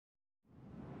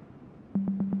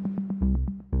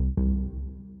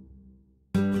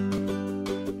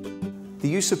The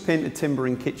use of painted timber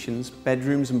in kitchens,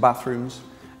 bedrooms and bathrooms,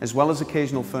 as well as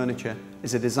occasional furniture,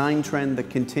 is a design trend that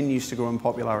continues to grow in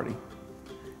popularity.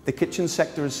 The kitchen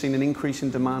sector has seen an increase in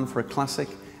demand for a classic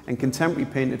and contemporary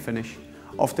painted finish,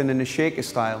 often in a shaker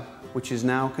style, which is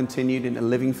now continued into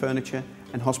living furniture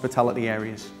and hospitality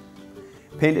areas.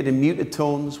 Painted in muted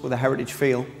tones with a heritage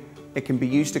feel, it can be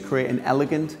used to create an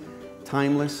elegant,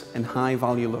 timeless and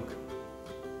high-value look.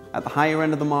 At the higher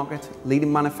end of the market,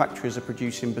 leading manufacturers are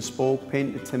producing bespoke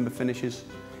painted timber finishes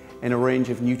in a range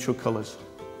of neutral colours.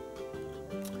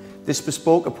 This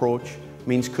bespoke approach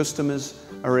means customers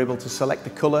are able to select the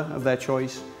colour of their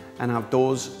choice and have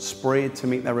doors sprayed to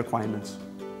meet their requirements.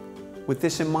 With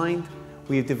this in mind,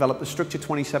 we have developed the Structure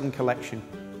 27 collection,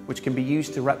 which can be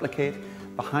used to replicate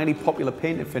the highly popular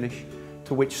painted finish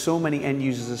to which so many end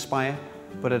users aspire,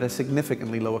 but at a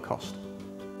significantly lower cost.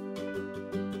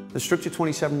 The Structure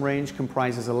 27 range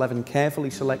comprises 11 carefully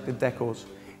selected decors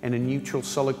in a neutral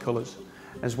solid colours,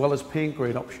 as well as paint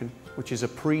grade option, which is a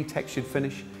pre-textured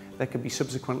finish that can be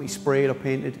subsequently sprayed or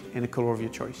painted in a colour of your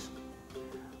choice.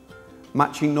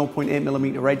 Matching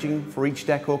 0.8mm edging for each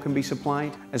decor can be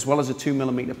supplied, as well as a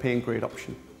 2mm paint grade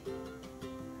option.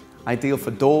 Ideal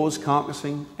for doors,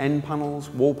 carcassing, end panels,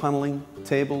 wall panelling,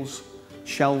 tables,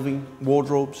 shelving,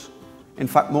 wardrobes, in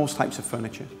fact most types of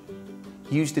furniture.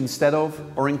 Used instead of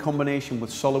or in combination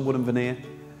with solid wood and veneer,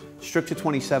 Structure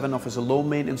 27 offers a low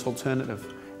maintenance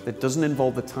alternative that doesn't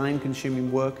involve the time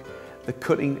consuming work that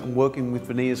cutting and working with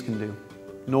veneers can do,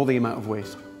 nor the amount of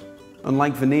waste.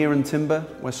 Unlike veneer and timber,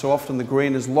 where so often the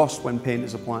grain is lost when paint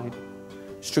is applied,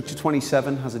 Structure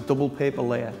 27 has a double paper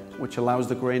layer which allows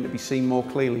the grain to be seen more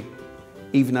clearly,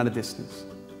 even at a distance.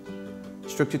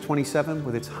 Structure 27,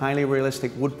 with its highly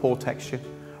realistic wood pour texture,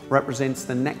 represents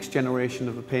the next generation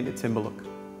of the painted timber look,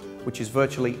 which is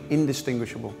virtually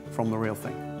indistinguishable from the real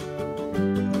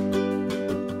thing.